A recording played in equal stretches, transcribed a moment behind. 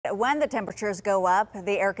when the temperatures go up,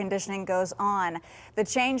 the air conditioning goes on. The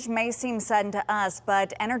change may seem sudden to us,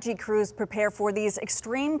 but energy crews prepare for these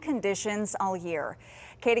extreme conditions all year.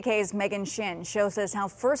 KDKA's Shinn shows us how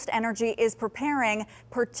First Energy is preparing,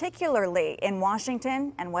 particularly in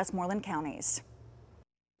Washington and Westmoreland counties.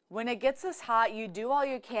 When it gets this hot, you do all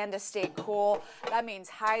you can to stay cool. That means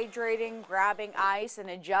hydrating, grabbing ice, and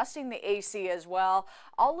adjusting the AC as well.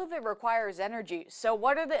 All of it requires energy. So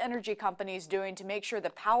what are the energy companies doing to make sure the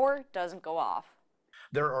power doesn't go off?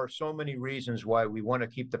 There are so many reasons why we want to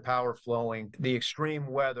keep the power flowing. The extreme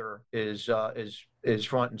weather is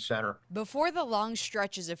front and center. Before the long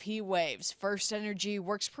stretches of heat waves, First Energy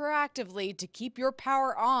works proactively to keep your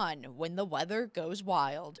power on when the weather goes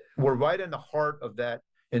wild. We're right in the heart of that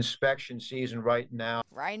inspection season right now.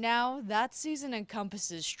 Right now, that season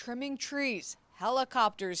encompasses trimming trees,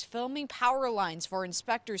 helicopters filming power lines for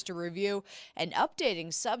inspectors to review, and updating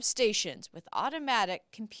substations with automatic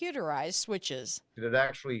computerized switches. It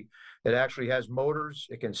actually has motors.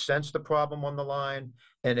 It can sense the problem on the line,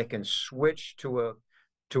 and it can switch to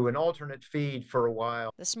an alternate feed for a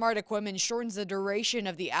while. The smart equipment shortens the duration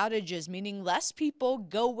of the outages, meaning less people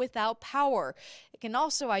go without power. It can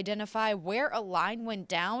also identify where a line went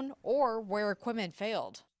down or where equipment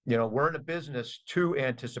failed. You know, we're in a business to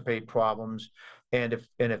anticipate problems, and if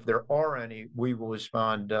there are any, we will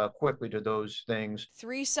respond quickly to those things.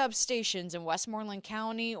 3 substations in Westmoreland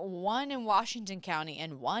County, 1 in Washington County,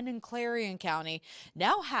 and 1 in Clarion County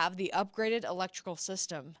now have the upgraded electrical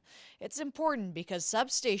system. It's important because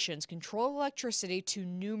substations control electricity to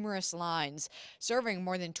numerous lines, serving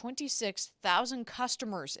more than 26,000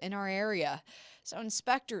 customers in our area. So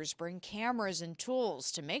inspectors bring cameras and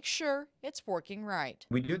tools to make sure it's working right.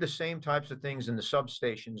 We do the same types of things in the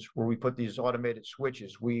substations where we put these automated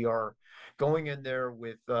switches. We are going in there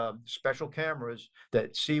with special cameras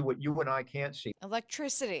that see what you and I can't see.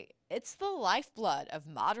 Electricity, it's the lifeblood of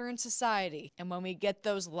modern society. And when we get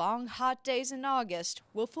those long, hot days in August,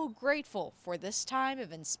 we'll feel grateful for this time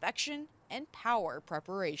of inspection and power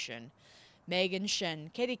preparation. Shinn,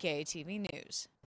 KDKA-TV News.